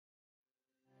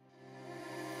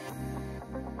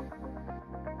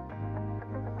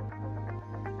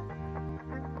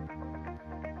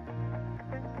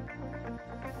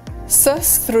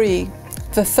SUS3,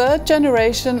 the third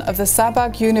generation of the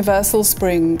Sabbagh universal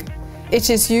spring. It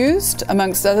is used,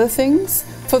 amongst other things,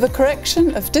 for the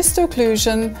correction of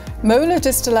distocclusion, molar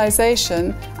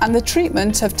distalization and the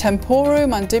treatment of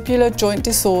temporomandibular joint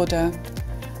disorder.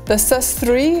 The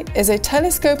SUS3 is a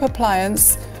telescope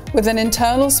appliance with an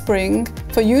internal spring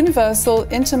for universal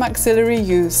intermaxillary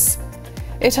use.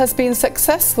 It has been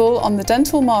successful on the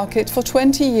dental market for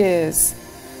 20 years.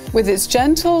 With its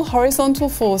gentle horizontal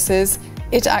forces,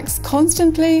 it acts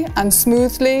constantly and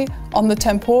smoothly on the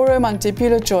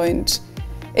temporomandibular joint.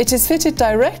 It is fitted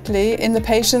directly in the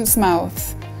patient's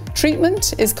mouth.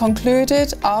 Treatment is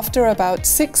concluded after about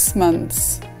 6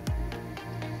 months.